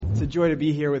It's a joy to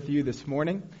be here with you this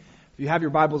morning. If you have your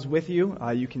Bibles with you,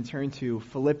 you can turn to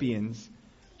Philippians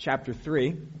chapter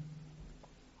 3.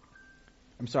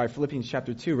 Philippians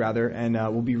chapter 2, rather, and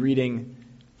we'll be reading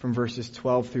from verses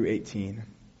 12 through 18.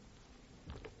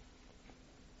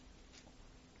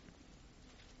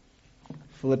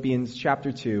 Philippians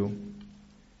chapter 2,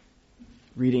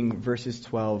 reading verses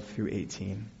 12 through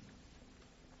 18.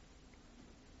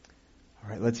 All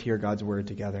right, let's hear God's word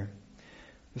together.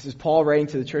 This is Paul writing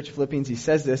to the church of Philippians. He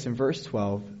says this in verse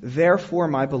 12, "Therefore,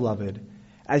 my beloved,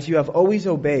 as you have always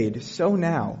obeyed, so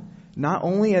now, not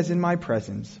only as in my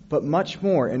presence, but much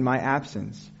more in my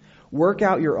absence, work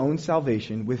out your own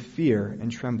salvation with fear and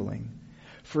trembling.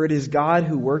 For it is God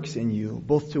who works in you,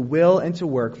 both to will and to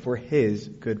work for His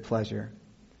good pleasure.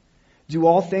 Do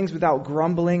all things without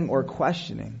grumbling or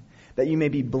questioning, that you may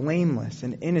be blameless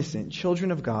and innocent,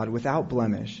 children of God without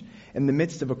blemish, in the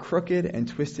midst of a crooked and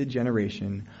twisted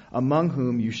generation, among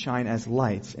whom you shine as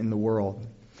lights in the world,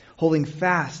 holding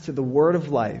fast to the word of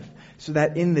life, so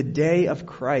that in the day of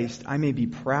Christ I may be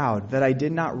proud that I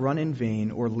did not run in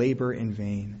vain or labor in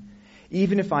vain.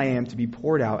 Even if I am to be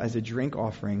poured out as a drink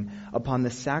offering upon the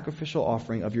sacrificial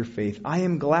offering of your faith, I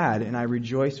am glad and I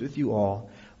rejoice with you all.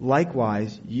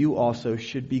 Likewise, you also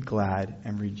should be glad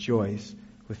and rejoice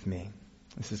with me."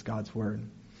 This is God's word.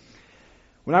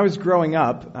 When I was growing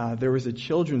up, there was a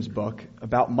children's book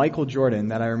about Michael Jordan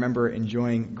that I remember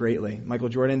enjoying greatly. Michael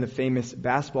Jordan, the famous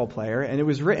basketball player, and it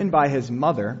was written by his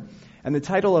mother, and the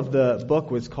title of the book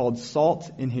was called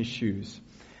Salt in His Shoes.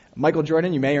 Michael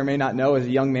Jordan, you may or may not know, as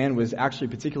a young man, was actually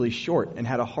particularly short and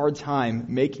had a hard time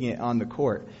making it on the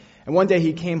court. And one day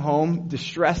he came home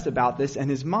distressed about this,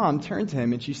 and his mom turned to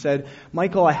him and she said,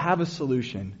 "Michael, I have a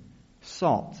solution.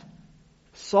 Salt.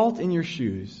 Salt in your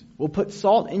shoes. We'll put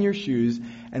salt in your shoes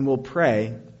and we'll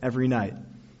pray every night."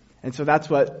 And so that's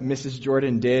what Mrs.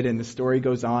 Jordan did, and the story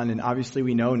goes on. And obviously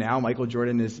we know now Michael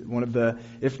Jordan is one of the,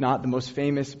 if not the most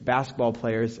famous basketball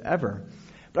players ever.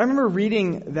 But I remember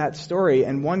reading that story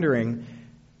and wondering,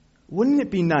 wouldn't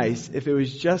it be nice if it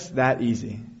was just that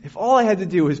easy? If all I had to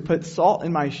do was put salt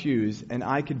in my shoes and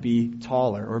I could be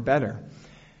taller or better.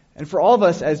 And for all of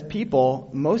us as people,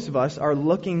 most of us are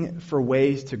looking for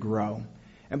ways to grow.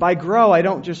 And by grow, I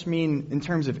don't just mean in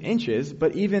terms of inches,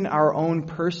 but even our own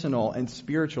personal and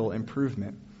spiritual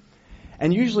improvement.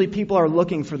 And usually people are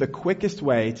looking for the quickest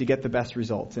way to get the best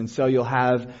results. And so you'll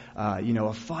have,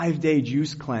 a 5-day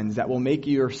juice cleanse that will make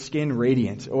your skin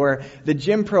radiant, or the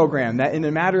gym program that in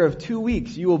a matter of 2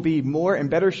 weeks you will be more in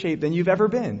better shape than you've ever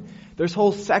been. There's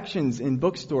whole sections in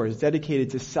bookstores dedicated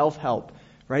to self-help,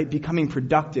 right? Becoming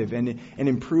productive and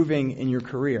improving in your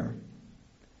career.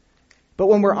 But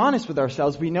when we're honest with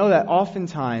ourselves, we know that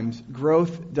oftentimes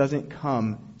growth doesn't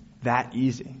come that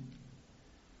easy.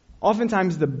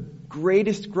 Oftentimes the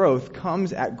greatest growth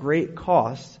comes at great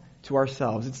cost to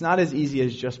ourselves. It's not as easy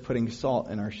as just putting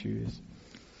salt in our shoes.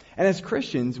 And as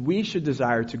Christians, we should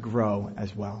desire to grow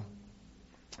as well.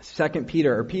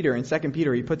 Peter in 2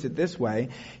 Peter, he puts it this way.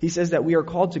 He says that we are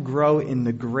called to grow in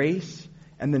the grace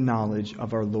and the knowledge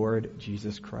of our Lord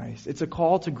Jesus Christ. It's a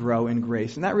call to grow in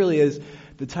grace. And that really is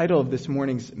the title of this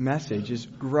morning's message, is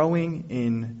Growing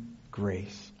in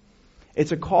Grace.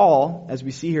 It's a call, as we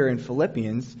see here in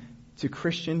Philippians, to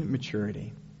Christian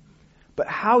maturity. But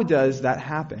how does that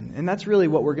happen? And that's really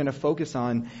what we're going to focus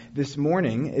on this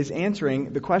morning, is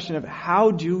answering the question of how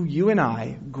do you and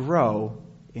I grow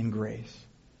in grace?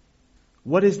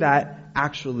 What does that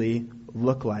actually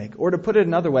look like? Or to put it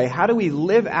another way, how do we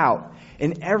live out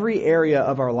in every area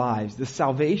of our lives the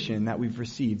salvation that we've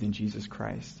received in Jesus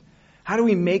Christ? How do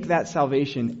we make that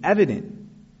salvation evident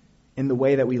in the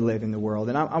way that we live in the world?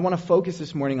 And I want to focus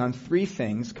this morning on 3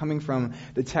 things coming from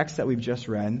the text that we've just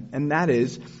read, and that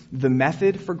is the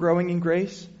method for growing in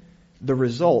grace, the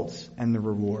results, and the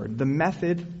reward. The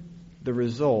method, the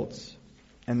results,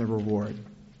 and the reward.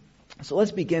 So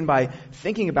let's begin by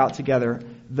thinking about together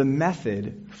the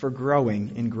method for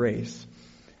growing in grace.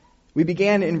 We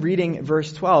began in reading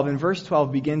verse 12, and verse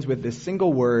 12 begins with this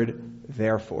single word,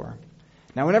 therefore.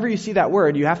 Now, whenever you see that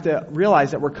word, you have to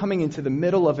realize that we're coming into the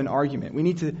middle of an argument. We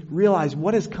need to realize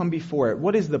what has come before it.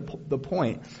 What is the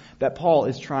point that Paul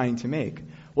is trying to make?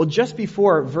 Well, just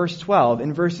before verse 12,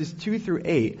 in verses 2 through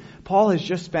 8, Paul has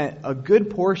just spent a good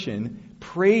portion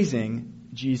praising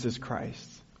Jesus Christ.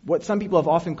 What some people have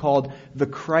often called the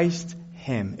Christ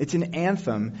hymn. It's an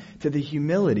anthem to the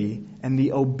humility and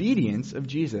the obedience of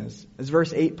Jesus. As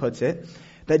verse 8 puts it,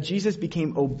 that Jesus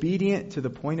became obedient to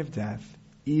the point of death,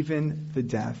 even the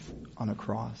death on a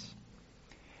cross.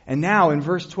 And now in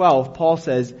verse 12, Paul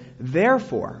says,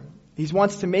 therefore, He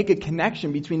wants to make a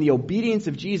connection between the obedience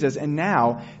of Jesus and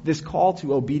now this call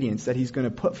to obedience that he's going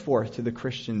to put forth to the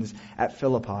Christians at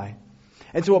Philippi.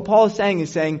 And so what Paul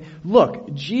is saying,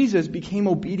 look, Jesus became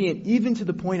obedient even to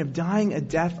the point of dying a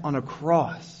death on a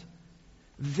cross.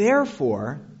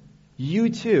 Therefore, you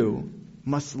too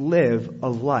must live a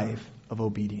life of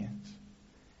obedience.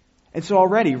 And so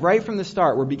already, right from the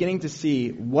start, we're beginning to see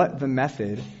what the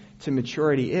method to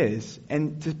maturity is.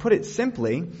 And to put it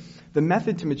simply, the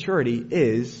method to maturity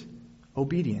is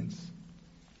obedience.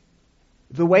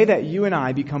 The way that you and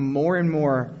I become more and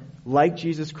more like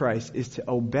Jesus Christ is to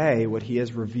obey what he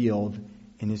has revealed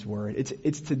in his word.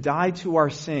 It's to die to our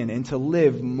sin and to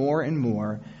live more and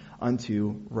more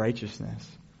unto righteousness.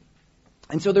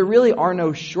 And so there really are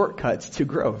no shortcuts to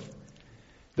growth.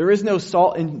 There is no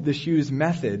salt in the shoes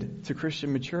method to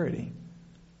Christian maturity.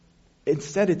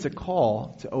 Instead, it's a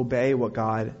call to obey what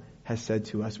God has said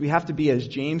to us. We have to be, as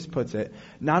James puts it,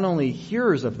 not only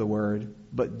hearers of the word,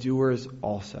 but doers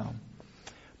also.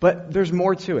 But there's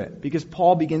more to it, because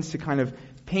Paul begins to kind of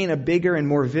paint a bigger and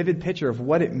more vivid picture of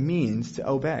what it means to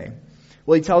obey.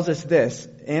 Well, he tells us this,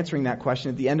 answering that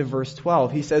question at the end of verse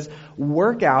 12. He says,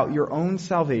 work out your own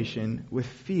salvation with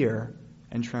fear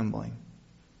and trembling.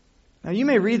 Now, you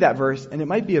may read that verse, and it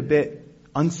might be a bit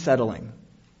unsettling.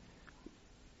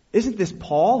 Isn't this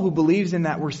Paul, who believes in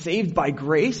that we're saved by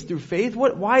grace through faith?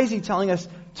 Why is he telling us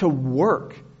to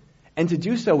work and to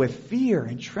do so with fear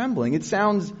and trembling? It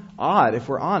sounds odd, if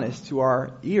we're honest, to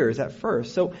our ears at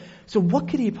first. So what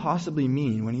could he possibly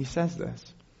mean when he says this?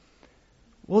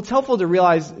 Well, it's helpful to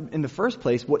realize in the first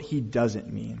place what he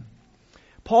doesn't mean.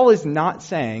 Paul is not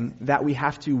saying that we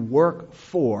have to work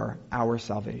for our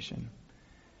salvation.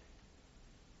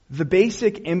 The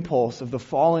basic impulse of the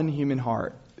fallen human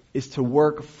heart is to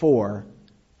work for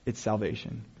its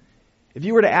salvation. If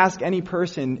you were to ask any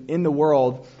person in the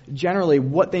world generally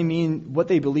what they mean, what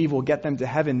they believe will get them to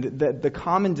heaven, the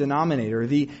common denominator,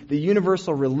 the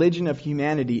universal religion of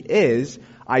humanity is,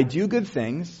 I do good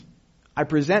things, I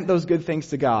present those good things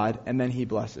to God, and then he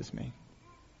blesses me.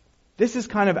 This is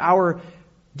kind of our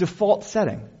default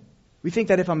setting. We think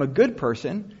that if I'm a good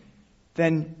person,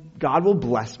 then God will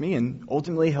bless me and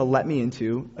ultimately he'll let me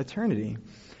into eternity.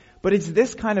 But it's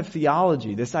this kind of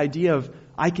theology, this idea of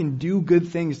I can do good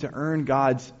things to earn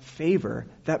God's favor,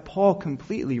 that Paul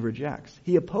completely rejects.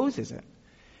 He opposes it.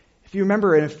 If you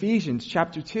remember in Ephesians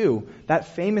chapter 2,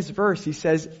 that famous verse, he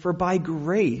says, for by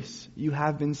grace you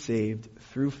have been saved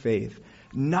through faith,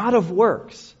 not of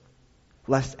works,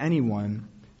 lest anyone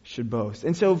should boast.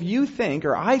 And so if you think,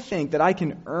 or I think, that I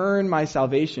can earn my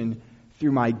salvation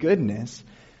through my goodness,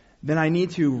 then I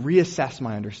need to reassess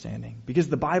my understanding, because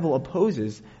the Bible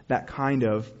opposes that kind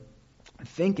of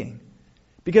thinking.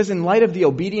 Because in light of the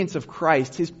obedience of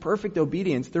Christ, his perfect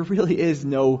obedience, there really is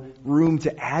no room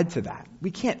to add to that.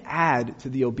 We can't add to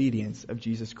the obedience of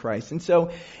Jesus Christ. And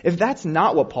so, if that's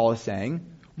not what Paul is saying,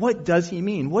 what does he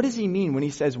mean? What does he mean when he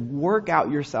says, work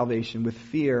out your salvation with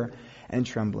fear and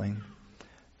trembling?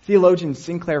 Theologian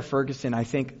Sinclair Ferguson, I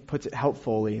think, puts it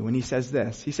helpfully when he says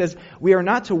this. He says, we are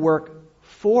not to work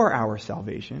for our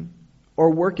salvation or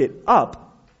work it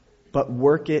up, but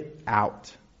work it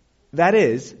out. That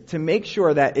is, to make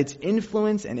sure that its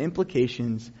influence and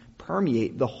implications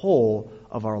permeate the whole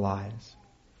of our lives.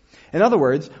 In other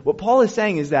words, what Paul is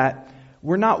saying is that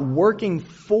we're not working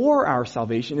for our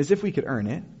salvation as if we could earn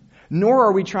it, nor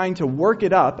are we trying to work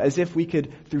it up as if we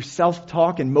could, through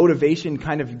self-talk and motivation,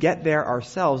 kind of get there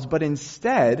ourselves, but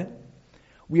instead,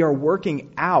 we are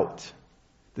working out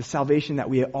the salvation that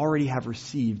we already have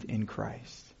received in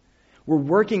Christ. We're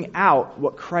working out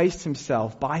what Christ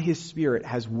himself, by his Spirit,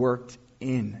 has worked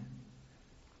in.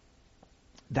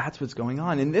 That's what's going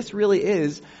on. And this really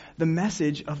is the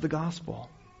message of the gospel.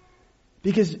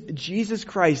 Because Jesus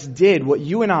Christ did what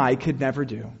you and I could never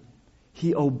do.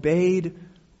 He obeyed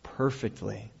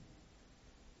perfectly,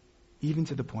 even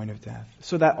to the point of death,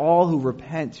 so that all who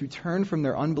repent, who turn from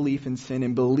their unbelief and sin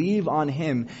and believe on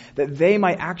him, that they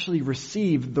might actually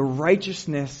receive the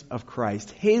righteousness of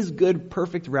Christ. His good,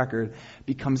 perfect record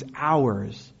becomes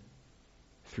ours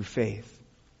through faith.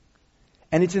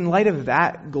 And it's in light of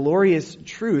that glorious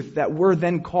truth that we're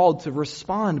then called to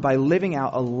respond by living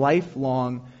out a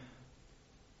lifelong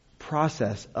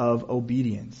process of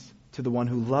obedience to the one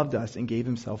who loved us and gave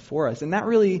himself for us. And that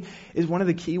really is one of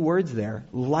the key words there,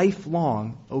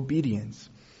 lifelong obedience.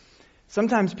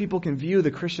 Sometimes people can view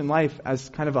the Christian life as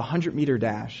kind of a 100-meter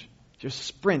dash, just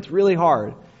sprint really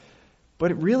hard.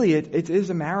 But it is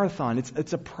a marathon.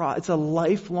 It's a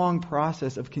lifelong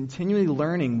process of continually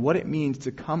learning what it means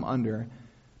to come under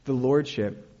the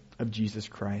lordship of Jesus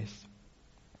Christ.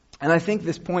 And I think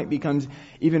this point becomes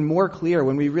even more clear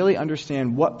when we really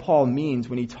understand what Paul means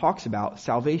when he talks about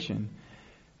salvation.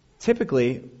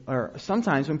 Typically, or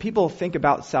sometimes when people think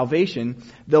about salvation,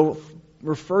 they'll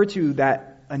refer to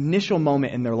that initial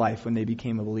moment in their life when they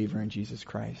became a believer in Jesus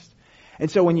Christ. And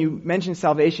so when you mention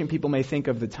salvation, people may think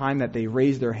of the time that they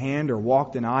raised their hand or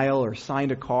walked an aisle or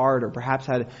signed a card or perhaps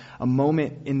had a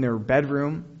moment in their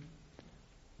bedroom.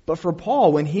 But for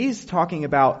Paul, when he's talking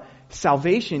about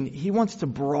salvation, he wants to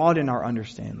broaden our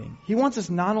understanding. He wants us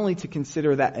not only to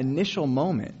consider that initial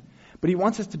moment, but he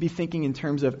wants us to be thinking in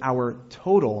terms of our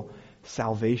total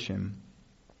salvation.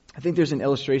 I think there's an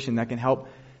illustration that can help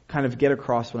kind of get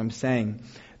across what I'm saying.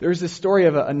 There's this story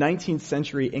of a 19th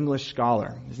century English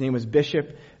scholar. His name was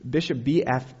Bishop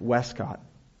B.F. Westcott.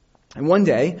 And one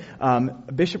day,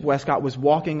 Bishop Westcott was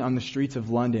walking on the streets of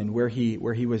London where he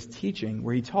was teaching,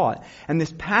 where he taught. And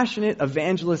this passionate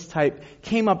evangelist type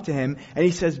came up to him and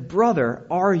he says, "Brother,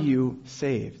 are you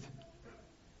saved?"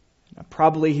 Now,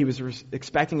 probably he was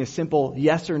expecting a simple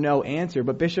yes or no answer,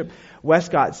 but Bishop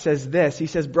Westcott says this. He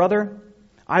says, "Brother,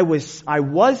 I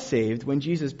was saved when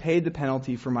Jesus paid the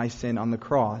penalty for my sin on the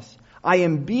cross. I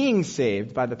am being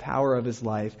saved by the power of his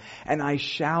life, and I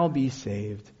shall be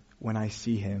saved when I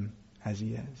see him as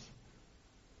he is."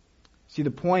 See,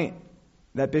 the point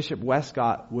that Bishop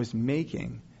Westcott was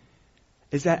making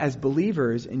is that as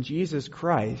believers in Jesus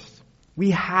Christ,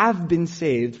 we have been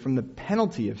saved from the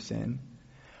penalty of sin.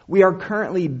 We are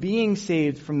currently being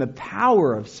saved from the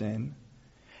power of sin.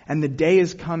 And the day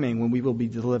is coming when we will be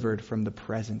delivered from the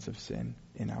presence of sin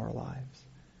in our lives.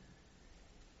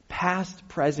 Past,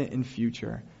 present, and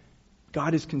future,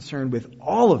 God is concerned with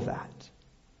all of that.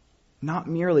 Not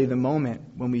merely the moment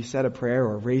when we said a prayer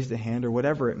or raised a hand or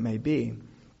whatever it may be.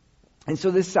 And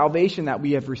so this salvation that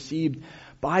we have received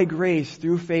by grace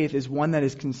through faith is one that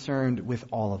is concerned with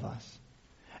all of us.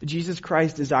 Jesus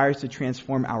Christ desires to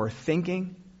transform our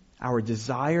thinking, our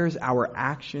desires, our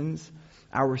actions,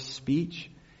 our speech.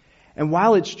 And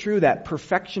while it's true that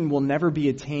perfection will never be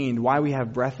attained while we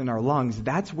have breath in our lungs,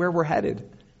 that's where we're headed.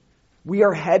 We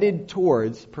are headed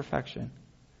towards perfection.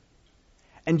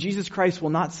 And Jesus Christ will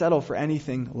not settle for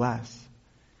anything less.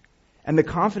 And the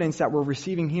confidence that we're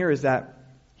receiving here is that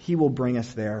he will bring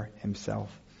us there himself.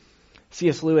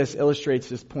 C.S. Lewis illustrates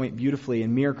this point beautifully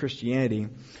in Mere Christianity.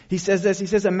 He says this, he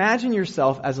says, "Imagine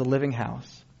yourself as a living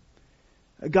house.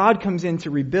 God comes in to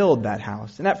rebuild that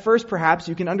house. And at first, perhaps,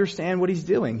 you can understand what he's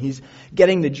doing. He's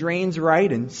getting the drains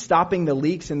right and stopping the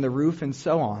leaks in the roof and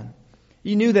so on.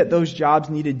 You knew that those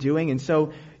jobs needed doing, and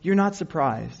so you're not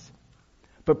surprised.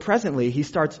 But presently, he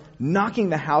starts knocking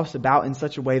the house about in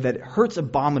such a way that it hurts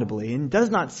abominably and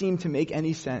does not seem to make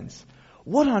any sense.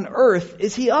 What on earth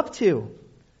is he up to?"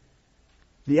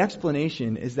 The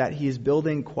explanation is that he is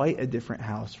building quite a different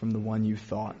house from the one you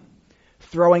thought.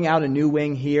 Throwing out a new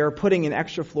wing here, putting an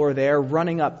extra floor there,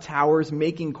 running up towers,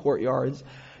 making courtyards.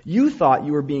 You thought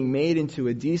you were being made into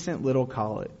a decent little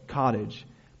cottage,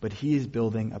 but he is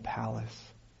building a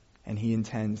palace, and he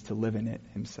intends to live in it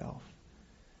himself.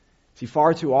 See,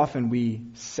 far too often we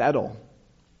settle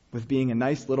with being a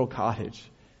nice little cottage,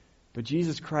 but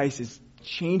Jesus Christ is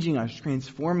changing us,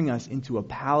 transforming us into a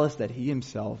palace that he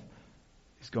himself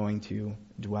is going to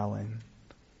dwell in.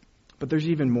 But there's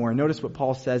even more. Notice what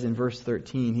Paul says in verse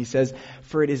 13. He says,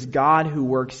 "For it is God who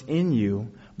works in you,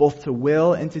 both to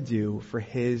will and to do for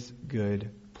his good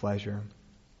pleasure."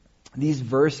 These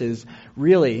verses,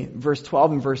 really, verse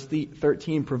 12 and verse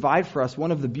 13, provide for us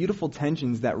one of the beautiful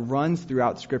tensions that runs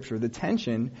throughout Scripture. The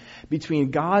tension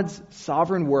between God's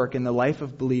sovereign work in the life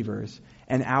of believers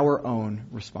and our own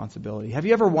responsibility. Have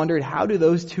you ever wondered, how do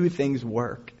those two things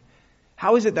work?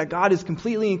 How is it that God is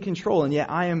completely in control and yet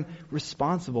I am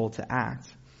responsible to act?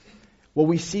 Well,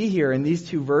 we see here in these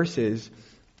two verses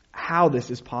how this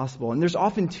is possible. And there's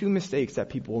often two mistakes that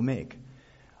people will make.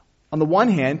 On the one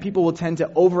hand, people will tend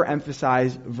to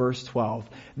overemphasize verse 12.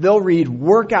 They'll read,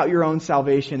 "Work out your own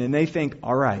salvation," and they think,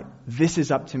 all right, this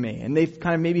is up to me. And they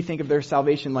kind of maybe think of their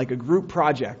salvation like a group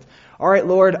project. All right,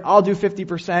 Lord, I'll do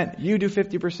 50%, you do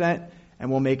 50%, and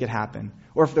we'll make it happen.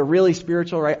 Or if they're really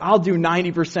spiritual, right, I'll do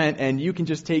 90% and you can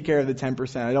just take care of the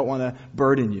 10%. I don't want to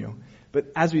burden you.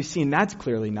 But as we've seen, that's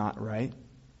clearly not right.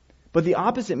 But the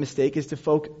opposite mistake is to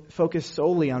focus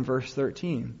solely on verse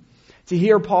 13. To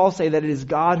hear Paul say that it is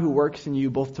God who works in you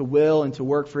both to will and to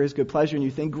work for his good pleasure, and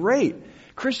you think, great,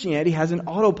 Christianity has an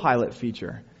autopilot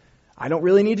feature. I don't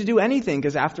really need to do anything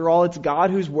because after all, it's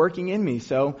God who's working in me.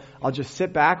 So I'll just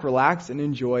sit back, relax, and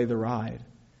enjoy the ride.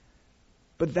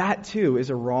 But that too is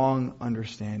a wrong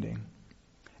understanding.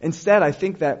 Instead, I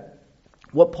think that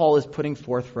what Paul is putting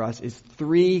forth for us is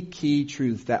three key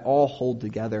truths that all hold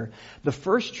together. The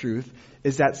first truth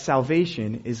is that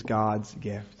salvation is God's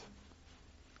gift.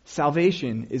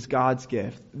 Salvation is God's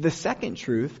gift. The second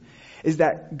truth is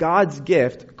that God's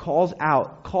gift calls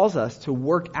us to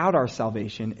work out our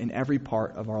salvation in every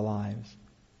part of our lives.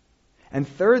 And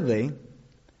thirdly,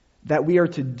 that we are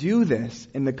to do this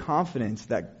in the confidence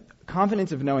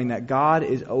of knowing that God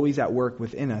is always at work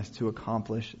within us to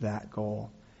accomplish that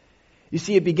goal. You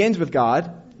see, it begins with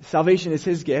God. Salvation is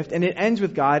His gift, and it ends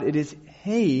with God. It is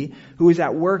He who is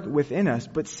at work within us.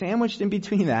 But sandwiched in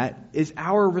between that is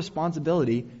our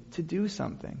responsibility to do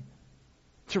something,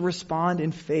 to respond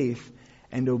in faith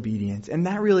and obedience. And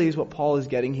that really is what Paul is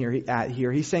getting here.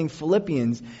 He's saying,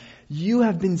 Philippians, you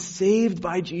have been saved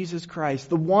by Jesus Christ,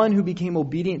 the one who became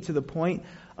obedient to the point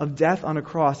of death on a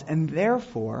cross, and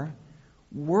therefore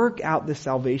work out the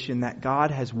salvation that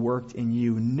God has worked in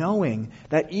you, knowing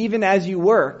that even as you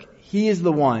work, He is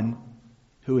the one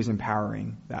who is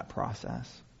empowering that process.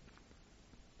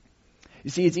 You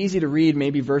see, it's easy to read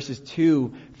maybe verses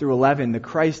 2 through 11, the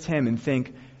Christ hymn, and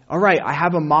think, all right, I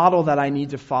have a model that I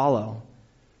need to follow.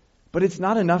 But it's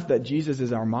not enough that Jesus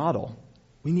is our model.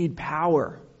 We need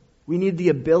power. We need the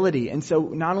ability. And so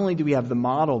not only do we have the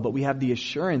model, but we have the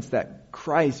assurance that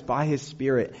Christ, by His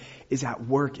Spirit, is at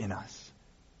work in us.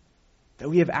 That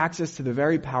we have access to the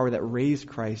very power that raised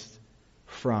Christ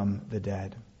from the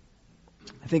dead.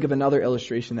 I think of another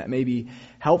illustration that may be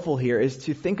helpful here is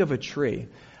to think of a tree.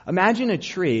 Imagine a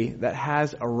tree that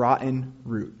has a rotten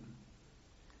root.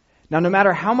 Now, no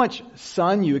matter how much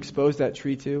sun you expose that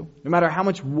tree to, no matter how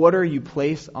much water you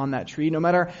place on that tree, no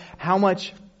matter how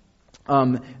much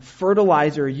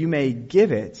fertilizer you may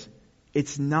give it,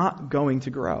 it's not going to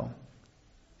grow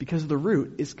because the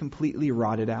root is completely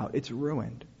rotted out. It's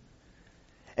ruined.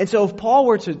 And so if Paul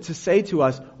were to say to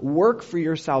us, work for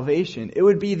your salvation, it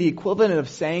would be the equivalent of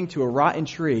saying to a rotten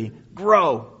tree,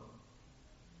 grow.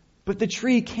 But the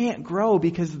tree can't grow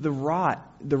because the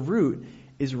root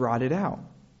is rotted out.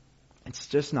 It's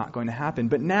just not going to happen.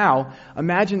 But now,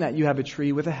 imagine that you have a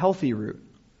tree with a healthy root.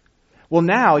 Well,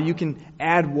 now you can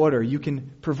add water, you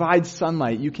can provide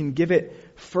sunlight, you can give it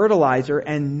fertilizer,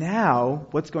 and now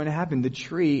what's going to happen? The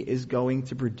tree is going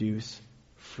to produce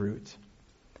fruit.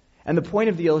 And the point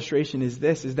of the illustration is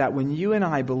this, is that when you and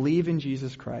I believe in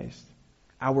Jesus Christ,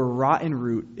 our rotten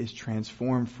root is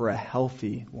transformed for a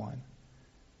healthy one.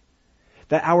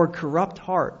 That our corrupt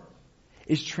heart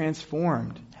is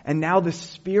transformed. And now the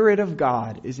Spirit of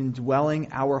God is indwelling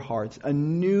our hearts. A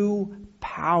new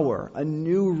power, a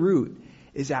new root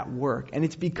is at work. And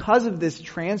it's because of this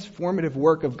transformative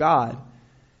work of God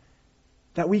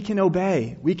that we can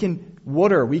obey, we can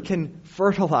water, we can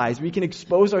fertilize, we can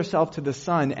expose ourselves to the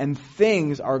sun, and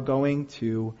things are going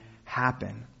to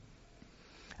happen.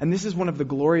 And this is one of the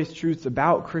glorious truths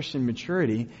about Christian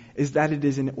maturity, is that it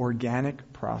is an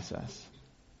organic process.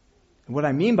 And what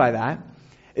I mean by that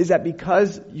is that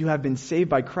because you have been saved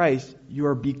by Christ, you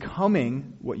are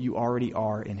becoming what you already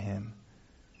are in Him.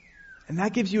 And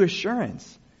that gives you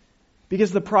assurance.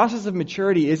 Because the process of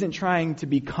maturity isn't trying to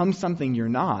become something you're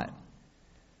not,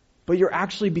 but you're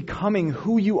actually becoming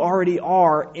who you already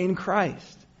are in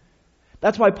Christ.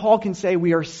 That's why Paul can say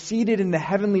we are seated in the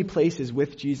heavenly places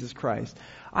with Jesus Christ.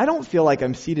 I don't feel like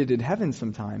I'm seated in heaven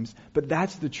sometimes, but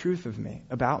that's the truth of me,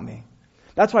 about me.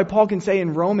 That's why Paul can say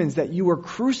in Romans that you were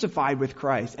crucified with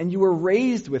Christ and you were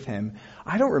raised with Him.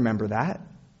 I don't remember that.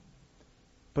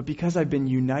 But because I've been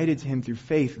united to Him through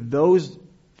faith, those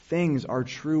things are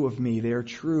true of me. They are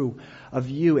true of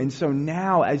you. And so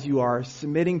now as you are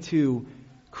submitting to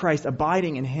Christ,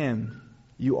 abiding in Him,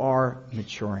 you are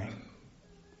maturing.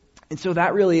 And so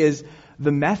that really is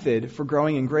the method for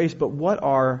growing in grace. But what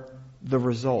are the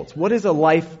results? What does a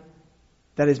life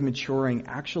that is maturing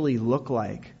actually look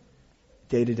like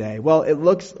day to day? Well, it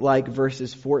looks like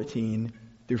verses 14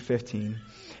 through 15.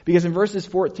 Because in verses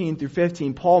 14 through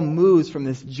 15, Paul moves from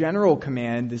this general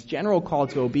command, this general call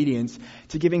to obedience,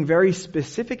 to giving very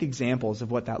specific examples of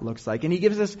what that looks like. And he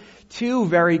gives us two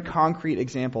very concrete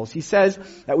examples. He says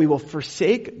that we will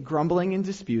forsake grumbling and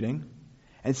disputing,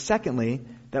 and secondly,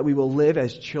 that we will live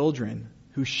as children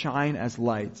who shine as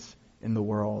lights in the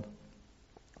world.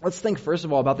 Let's think first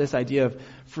of all about this idea of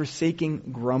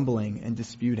forsaking grumbling and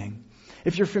disputing.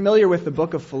 If you're familiar with the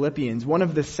book of Philippians, one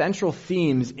of the central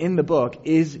themes in the book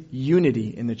is unity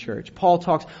in the church. Paul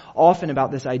talks often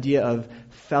about this idea of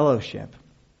fellowship.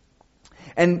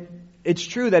 And it's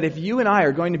true that if you and I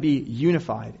are going to be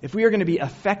unified, if we are going to be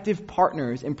effective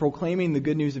partners in proclaiming the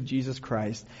good news of Jesus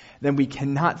Christ, then we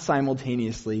cannot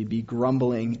simultaneously be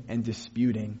grumbling and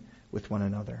disputing with one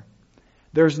another.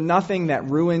 There's nothing that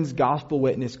ruins gospel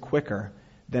witness quicker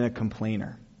than a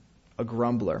complainer, a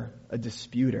grumbler, a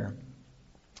disputer.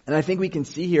 And I think we can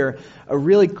see here a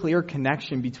really clear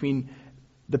connection between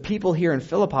the people here in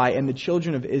Philippi and the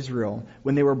children of Israel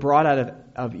when they were brought out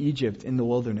of Egypt in the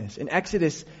wilderness. In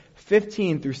Exodus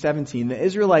 15 through 17, the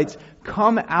Israelites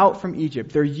come out from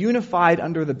Egypt. They're unified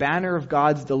under the banner of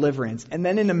God's deliverance. And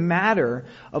then in a matter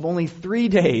of only 3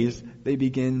 days, they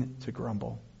begin to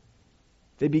grumble.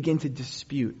 They begin to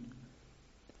dispute.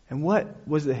 And what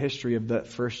was the history of the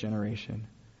first generation?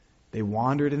 They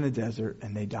wandered in the desert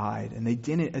and they died. And they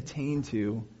didn't attain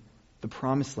to the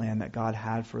promised land that God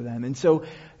had for them. And so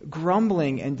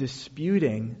grumbling and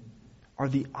disputing are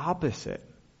the opposite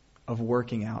of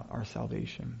working out our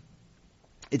salvation.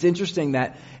 It's interesting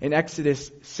that in Exodus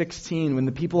 16, when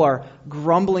the people are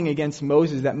grumbling against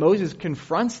Moses, that Moses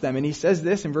confronts them, and he says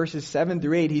this in verses 7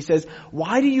 through 8. He says,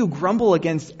 "Why do you grumble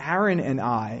against Aaron and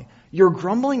I? Your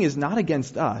grumbling is not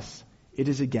against us, it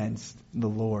is against the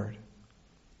Lord."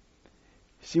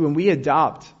 See, when we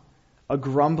adopt a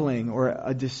grumbling or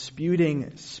a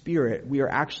disputing spirit, we are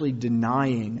actually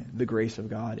denying the grace of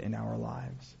God in our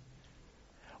lives.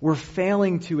 We're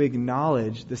failing to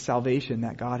acknowledge the salvation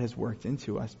that God has worked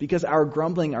into us. Because our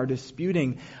grumbling, our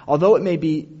disputing, although it may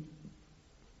be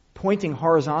pointing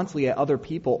horizontally at other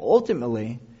people,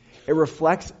 ultimately it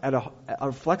reflects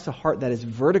a heart that is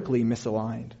vertically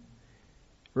misaligned.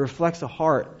 It reflects a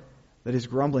heart that is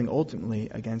grumbling ultimately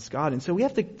against God. And so we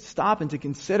have to stop and to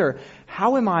consider,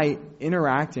 how am I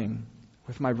interacting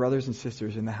with my brothers and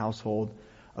sisters in the household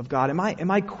of God?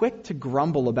 Am I quick to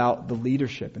grumble about the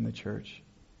leadership in the church?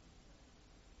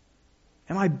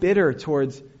 Am I bitter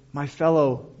towards my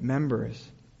fellow members?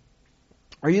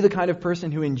 Are you the kind of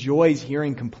person who enjoys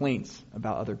hearing complaints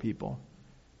about other people?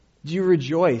 Do you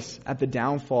rejoice at the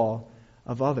downfall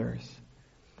of others?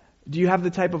 Do you have the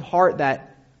type of heart that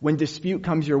when dispute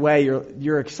comes your way,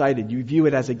 you're excited? You view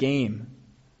it as a game.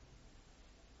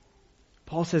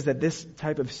 Paul says that this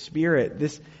type of spirit,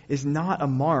 this is not a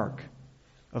mark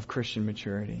of Christian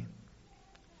maturity.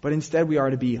 But instead we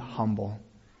are to be humble,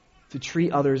 to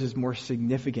treat others as more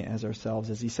significant as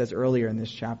ourselves, as he says earlier in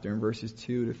this chapter in verses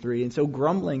 2 to 3. And so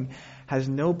grumbling has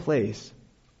no place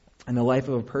in the life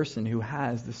of a person who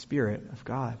has the Spirit of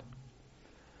God.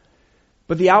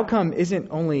 But the outcome isn't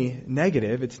only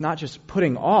negative. It's not just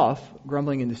putting off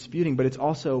grumbling and disputing, but it's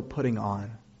also putting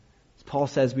on. As Paul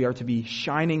says, we are to be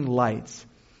shining lights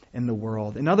in the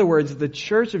world. In other words, the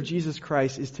church of Jesus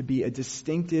Christ is to be a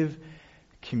distinctive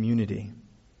community,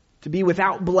 to be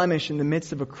without blemish in the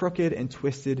midst of a crooked and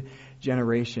twisted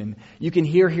generation. You can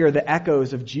hear here the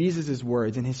echoes of Jesus'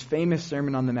 words in his famous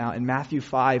Sermon on the Mount in Matthew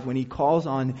 5 when he calls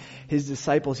on his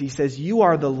disciples. He says, "You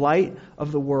are the light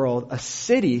of the world, a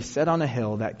city set on a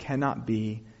hill that cannot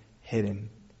be hidden."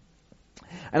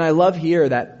 And I love here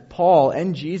that Paul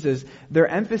and Jesus, their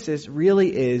emphasis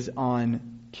really is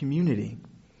on community.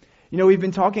 You know, we've been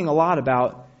talking a lot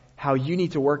about how you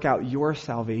need to work out your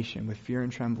salvation with fear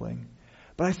and trembling.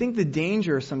 But I think the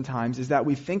danger sometimes is that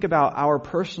we think about our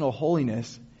personal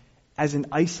holiness as an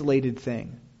isolated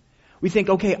thing. We think,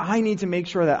 okay, I need to make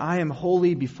sure that I am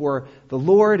holy before the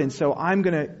Lord, and so I'm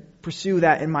going to pursue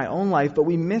that in my own life. But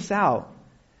we miss out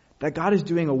that God is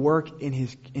doing a work in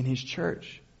His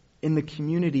church, in the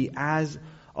community as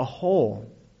a whole.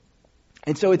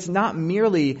 And so it's not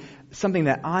merely something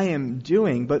that I am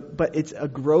doing, but it's a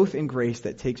growth in grace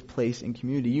that takes place in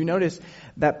community. You notice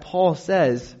that Paul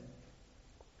says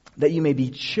that you may be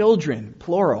children,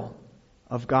 plural,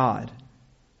 of God,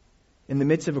 in the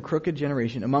midst of a crooked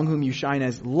generation, among whom you shine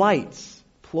as lights,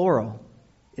 plural,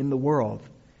 in the world.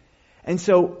 And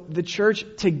so the church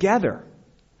together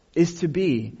is to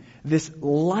be this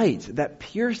light that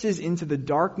pierces into the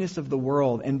darkness of the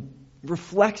world and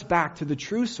reflects back to the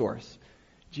true source,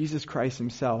 Jesus Christ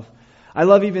himself. I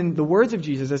love even the words of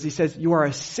Jesus as he says, "You are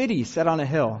a city set on a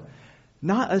hill."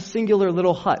 Not a singular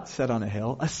little hut set on a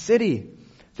hill, a city.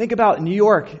 Think about New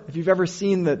York, if you've ever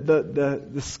seen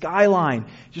the skyline,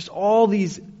 just all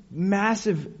these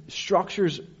massive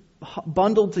structures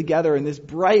bundled together and this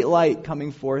bright light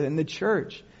coming forth. And the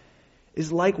church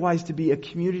is likewise to be a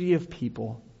community of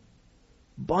people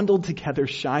bundled together,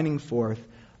 shining forth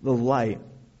the light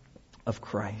of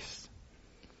Christ.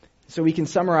 So we can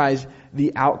summarize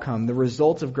the outcome, the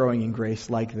results of growing in grace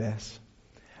like this: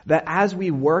 that as we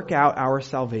work out our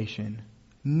salvation,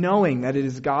 knowing that it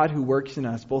is God who works in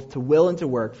us both to will and to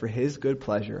work for His good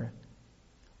pleasure,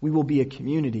 we will be a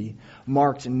community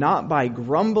marked not by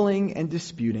grumbling and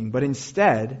disputing, but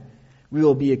instead we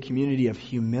will be a community of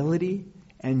humility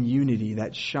and unity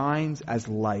that shines as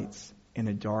lights in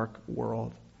a dark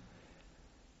world.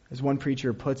 As one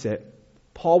preacher puts it,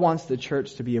 Paul wants the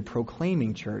church to be a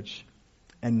proclaiming church,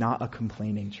 and not a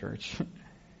complaining church.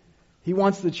 He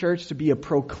wants the church to be a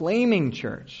proclaiming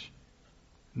church,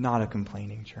 not a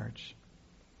complaining church.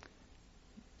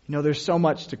 You know, there's so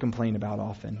much to complain about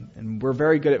often, and we're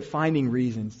very good at finding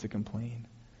reasons to complain.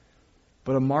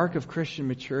 But a mark of Christian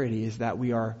maturity is that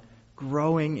we are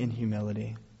growing in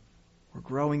humility. We're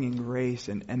growing in grace,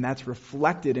 and that's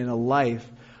reflected in a life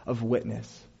of witness.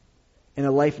 In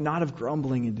a life not of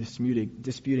grumbling and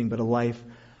disputing, but a life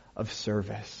of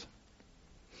service.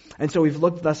 And so we've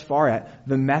looked thus far at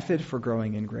the method for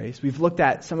growing in grace. We've looked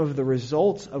at some of the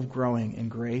results of growing in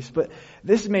grace. But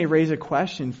this may raise a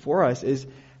question for us is,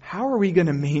 how are we going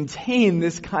to maintain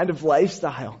this kind of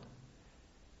lifestyle?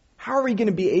 How are we going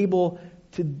to be able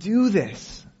to do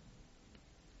this?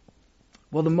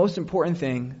 Well, the most important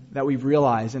thing that we've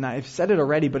realized, and I've said it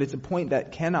already, but it's a point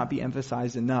that cannot be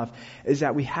emphasized enough, is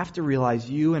that we have to realize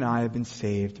you and I have been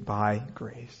saved by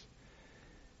grace.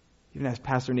 Even as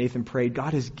Pastor Nathan prayed,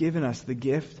 God has given us the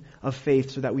gift of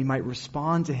faith so that we might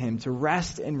respond to Him, to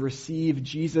rest and receive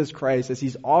Jesus Christ as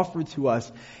He's offered to us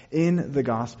in the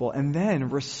gospel, and then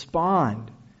respond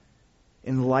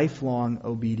in lifelong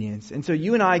obedience. And so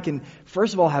you and I can,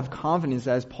 first of all, have confidence,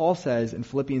 as Paul says in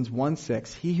Philippians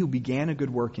 1:6, He who began a good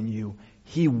work in you,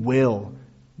 He will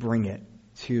bring it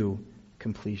to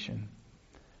completion.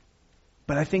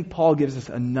 But I think Paul gives us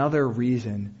another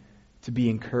reason to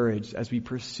be encouraged as we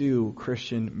pursue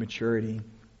Christian maturity.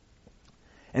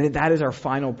 And that is our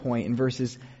final point in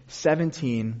verses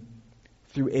 17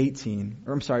 through 18.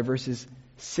 Verses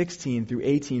 16 through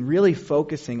 18, really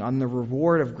focusing on the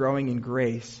reward of growing in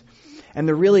grace. And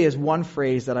there really is one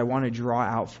phrase that I want to draw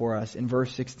out for us in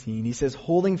verse 16. He says,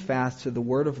 holding fast to the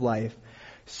word of life,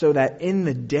 so that in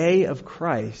the day of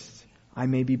Christ I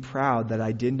may be proud that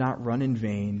I did not run in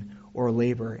vain or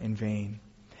labor in vain.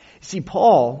 See,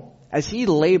 Paul, as he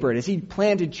labored, as he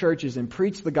planted churches and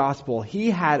preached the gospel, he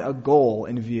had a goal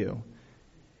in view.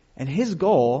 And his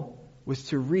goal was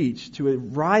to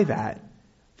arrive at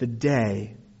the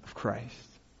day of Christ.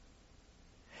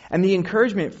 And the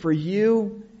encouragement for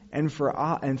you and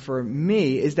for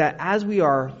me is that as we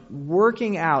are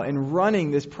working out and running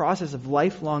this process of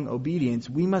lifelong obedience,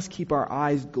 we must keep our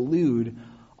eyes glued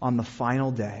on the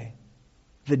final day,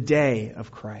 the day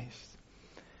of Christ.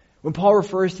 When Paul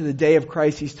refers to the day of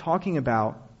Christ, he's talking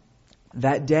about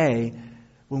that day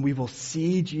when we will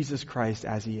see Jesus Christ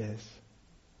as He is.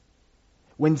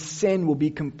 When sin will be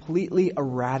completely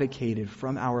eradicated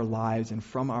from our lives and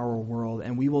from our world,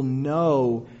 and we will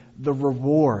know the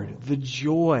reward, the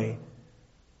joy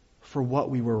for what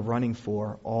we were running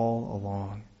for all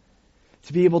along.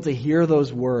 To be able to hear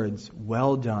those words,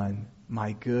 well done,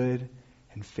 my good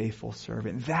and faithful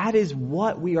servant. That is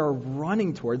what we are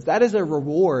running towards. That is a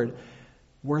reward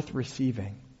worth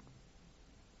receiving.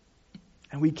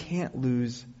 And we can't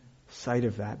lose sight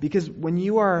of that. Because when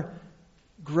you are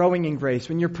growing in grace,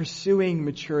 when you're pursuing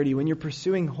maturity, when you're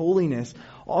pursuing holiness,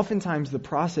 oftentimes the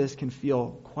process can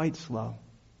feel quite slow.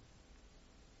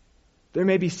 There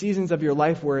may be seasons of your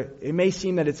life where it may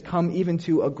seem that it's come even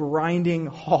to a grinding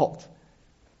halt.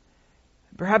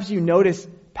 Perhaps you notice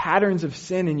patterns of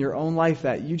sin in your own life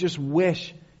that you just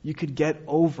wish you could get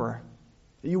over,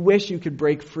 that you wish you could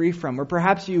break free from. Or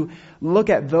perhaps you look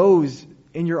at those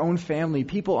in your own family,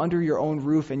 people under your own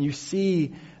roof, and you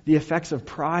see the effects of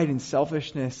pride and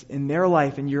selfishness in their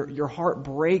life, and your heart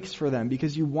breaks for them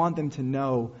because you want them to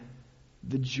know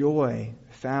the joy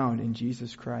found in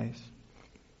Jesus Christ.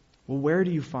 Well, where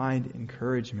do you find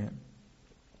encouragement?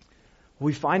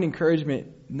 We find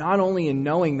encouragement not only in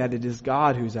knowing that it is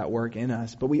God who's at work in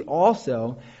us, but we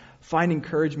also find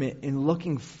encouragement in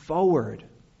looking forward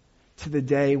to the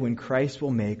day when Christ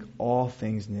will make all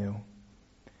things new.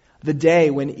 The day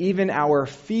when even our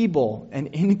feeble and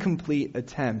incomplete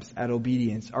attempts at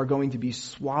obedience are going to be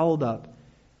swallowed up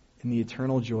in the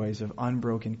eternal joys of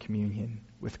unbroken communion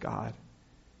with God.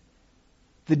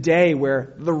 The day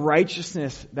where the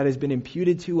righteousness that has been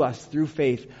imputed to us through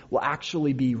faith will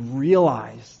actually be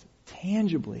realized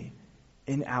tangibly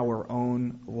in our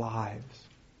own lives.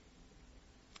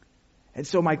 And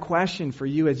so my question for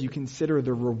you as you consider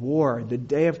the reward, the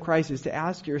day of Christ, is to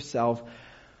ask yourself,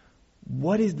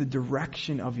 what is the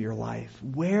direction of your life?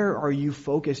 Where are you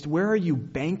focused? Where are you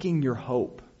banking your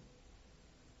hope?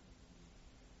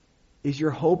 Is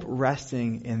your hope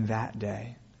resting in that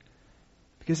day?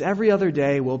 Because every other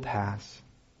day will pass.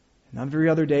 And every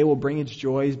other day will bring its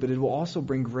joys, but it will also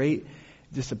bring great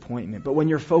disappointment. But when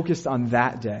you're focused on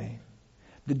that day,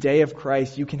 the day of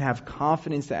Christ, you can have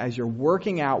confidence that as you're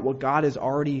working out what God has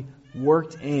already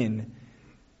worked in,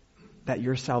 that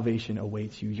your salvation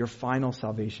awaits you. Your final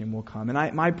salvation will come.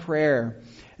 And my prayer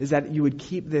is that you would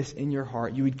keep this in your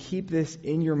heart. You would keep this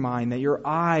in your mind, that your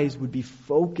eyes would be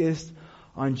focused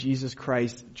on Jesus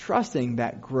Christ, trusting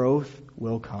that growth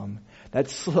will come. That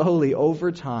slowly,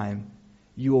 over time,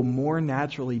 you will more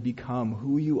naturally become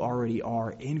who you already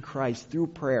are in Christ through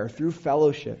prayer, through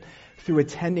fellowship, through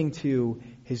attending to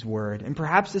His Word. And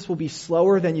perhaps this will be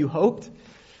slower than you hoped,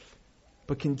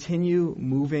 but continue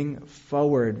moving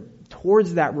forward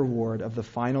towards that reward of the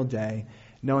final day,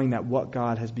 knowing that what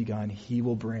God has begun, He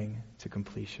will bring to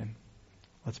completion.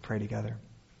 Let's pray together.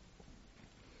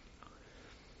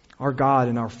 Our God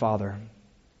and our Father,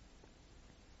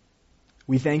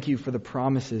 we thank You for the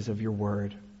promises of Your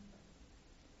Word.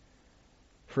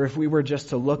 For if we were just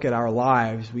to look at our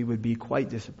lives, we would be quite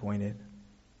disappointed.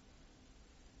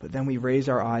 But then we raise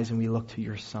our eyes and we look to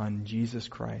Your Son, Jesus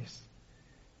Christ.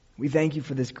 We thank You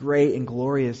for this great and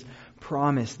glorious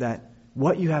promise that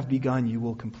what You have begun, You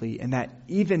will complete. And that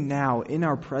even now, in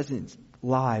our present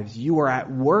lives, You are at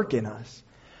work in us,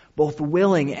 both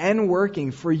willing and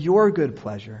working for Your good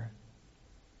pleasure.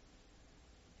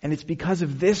 And it's because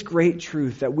of this great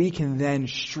truth that we can then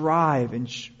strive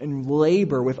and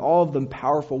labor with all of the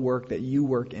powerful work that You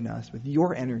work in us, with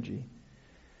Your energy.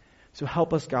 So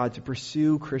help us, God, to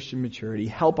pursue Christian maturity.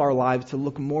 Help our lives to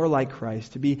look more like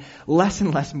Christ, to be less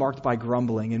and less marked by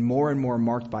grumbling and more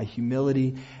marked by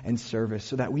humility and service,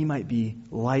 so that we might be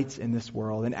lights in this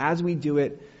world. And as we do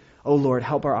it, oh Lord,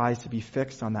 help our eyes to be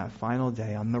fixed on that final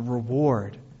day, on the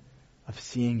reward of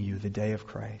seeing You, the day of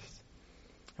Christ.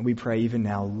 And we pray even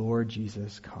now, Lord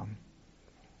Jesus, come.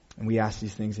 And we ask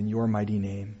these things in Your mighty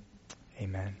name.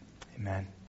 Amen. Amen.